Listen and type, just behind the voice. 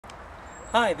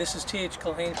Hi, this is T.H.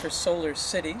 Culhane for Solar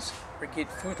Cities, Brigitte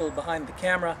Futel behind the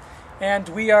camera, and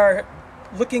we are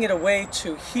looking at a way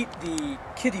to heat the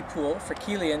kiddie pool for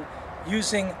Kilian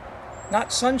using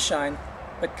not sunshine,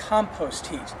 but compost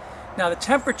heat. Now the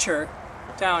temperature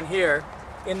down here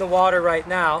in the water right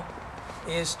now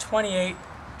is 28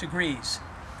 degrees.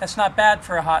 That's not bad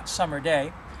for a hot summer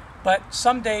day, but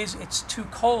some days it's too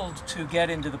cold to get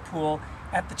into the pool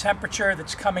at the temperature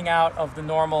that's coming out of the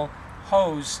normal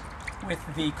hose with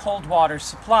the cold water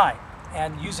supply.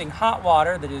 And using hot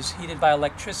water that is heated by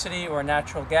electricity or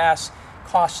natural gas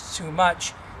costs too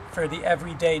much for the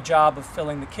everyday job of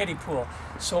filling the kiddie pool.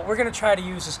 So what we're going to try to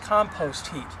use is compost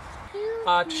heat.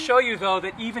 To show you though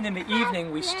that even in the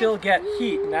evening we still get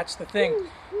heat, and that's the thing.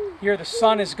 Here the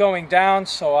sun is going down,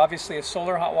 so obviously a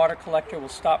solar hot water collector will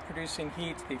stop producing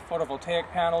heat. The photovoltaic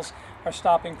panels are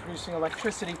stopping producing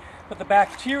electricity, but the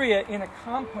bacteria in a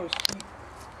compost heap,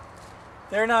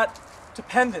 they're not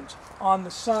dependent on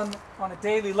the sun on a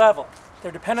daily level.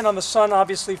 They're dependent on the sun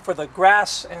obviously for the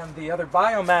grass and the other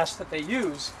biomass that they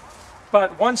use,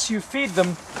 but once you feed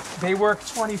them, they work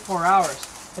 24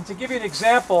 hours. And to give you an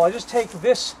example, I just take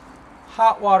this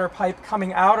hot water pipe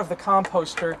coming out of the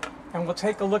composter, and we'll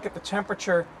take a look at the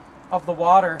temperature of the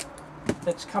water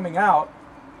that's coming out.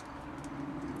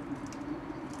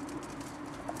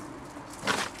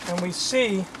 And we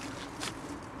see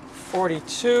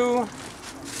 42,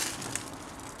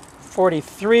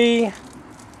 43,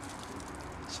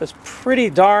 so it's pretty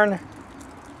darn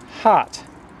hot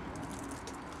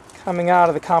coming out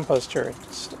of the composter.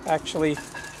 It's actually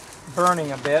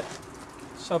burning a bit.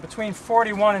 So between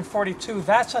 41 and 42,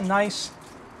 that's a nice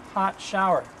hot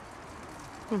shower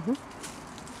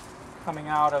coming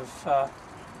out of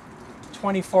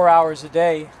 24 hours a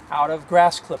day out of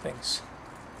grass clippings.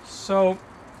 So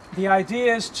the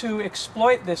idea is to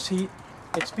exploit this heat.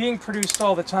 It's being produced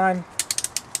all the time.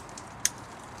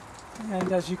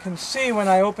 And as you can see when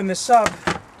I open this up,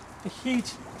 the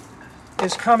heat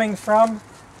is coming from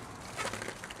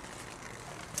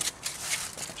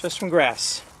just from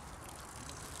grass.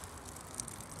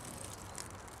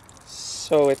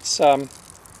 So it's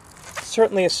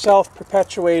certainly a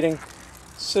self-perpetuating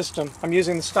system. I'm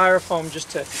using the styrofoam just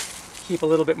to keep a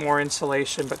little bit more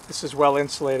insulation, but this is well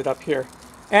insulated up here.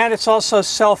 And it's also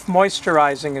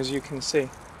self-moisturizing, as you can see.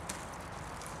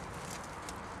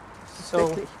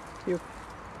 So you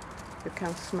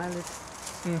can smell it.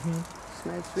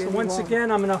 Smells really so once warm.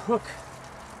 again, I'm going to hook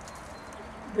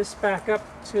this back up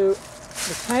to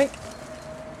the tank.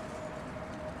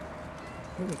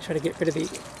 Let me try to get rid of the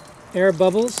air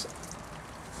bubbles.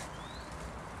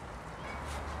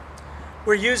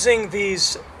 We're using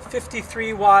these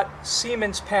 53-watt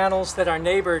Siemens panels that our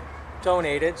neighbor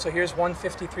donated. So here's one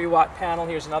 53-watt panel,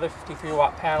 here's another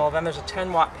 53-watt panel, then there's a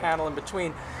 10-watt panel in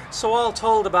between. So all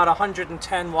told about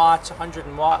 110 watts,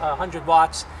 100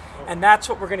 watts, and that's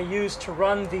what we're going to use to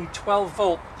run the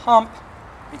 12-volt pump,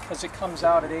 because it comes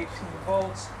out at 18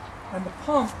 volts. And the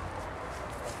pump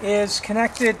is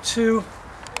connected to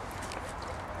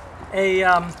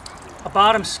a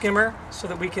bottom skimmer so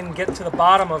that we can get to the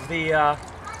bottom of the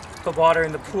water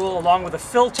in the pool, along with a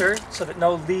filter so that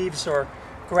no leaves or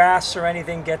grass or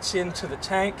anything gets into the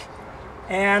tank.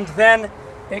 And then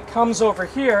it comes over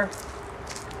here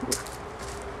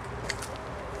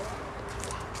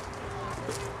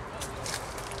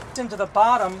into the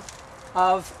bottom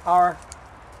of our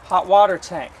hot water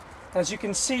tank. As you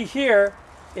can see here,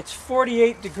 it's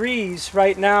 48 degrees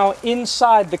right now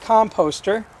inside the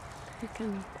composter.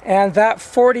 And that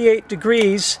 48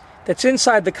 degrees that's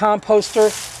inside the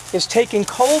composter is taking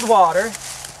cold water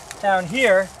down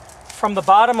here from the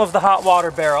bottom of the hot water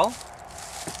barrel,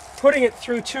 putting it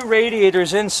through two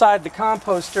radiators inside the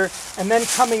composter, and then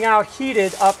coming out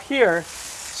heated up here,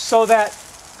 so that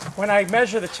when I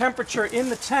measure the temperature in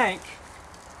the tank,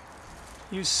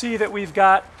 you see that we've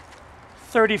got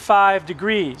 35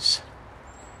 degrees.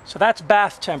 So that's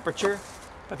bath temperature,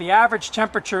 but the average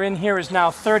temperature in here is now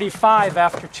 35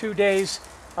 after 2 days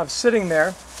of sitting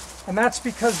there. And that's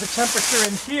because the temperature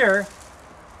in here,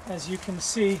 as you can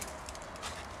see,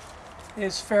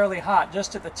 is fairly hot.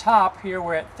 Just at the top here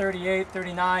we're at 38,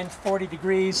 39, 40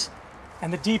 degrees,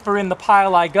 and the deeper in the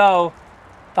pile I go,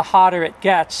 the hotter it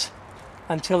gets,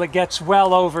 until it gets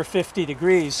well over 50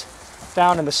 degrees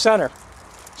down in the center.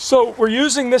 So we're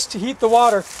using this to heat the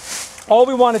water. All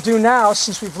we want to do now,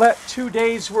 since we've let 2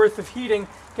 days worth of heating,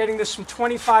 getting this from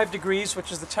 25 degrees,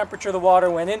 which is the temperature the water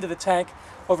went into the tank,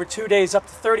 over 2 days up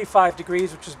to 35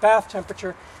 degrees, which is bath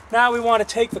temperature. Now we want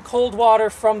to take the cold water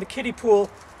from the kiddie pool,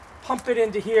 pump it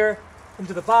into here,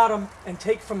 into the bottom, and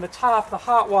take from the top the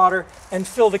hot water and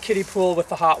fill the kiddie pool with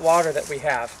the hot water that we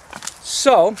have.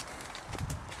 So,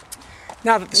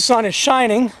 now that the sun is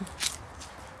shining,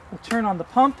 we'll turn on the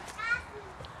pump.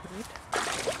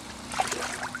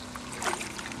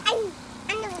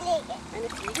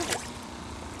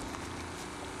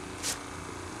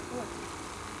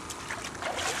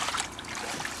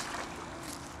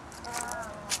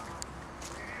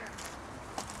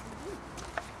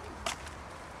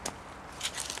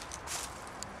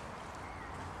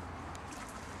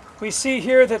 We see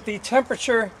here that the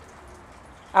temperature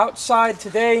outside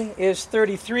today is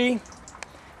 33,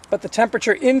 but the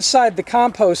temperature inside the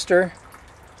composter,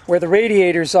 where the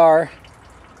radiators are,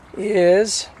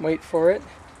 is, wait for it.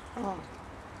 Oh.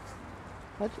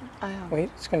 What?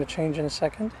 Wait, it's going to change in a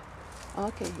second.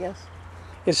 Okay, yes.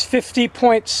 Is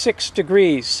 50.6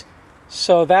 degrees.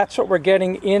 So that's what we're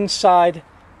getting inside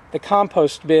the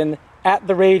compost bin at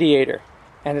the radiator.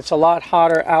 And it's a lot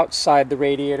hotter outside the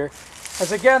radiator.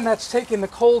 As again, that's taking the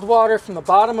cold water from the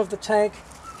bottom of the tank,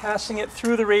 passing it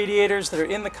through the radiators that are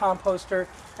in the composter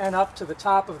and up to the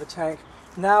top of the tank.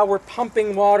 Now we're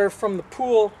pumping water from the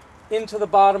pool into the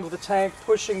bottom of the tank,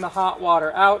 pushing the hot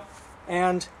water out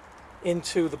and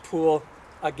into the pool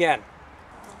again.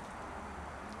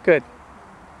 Good.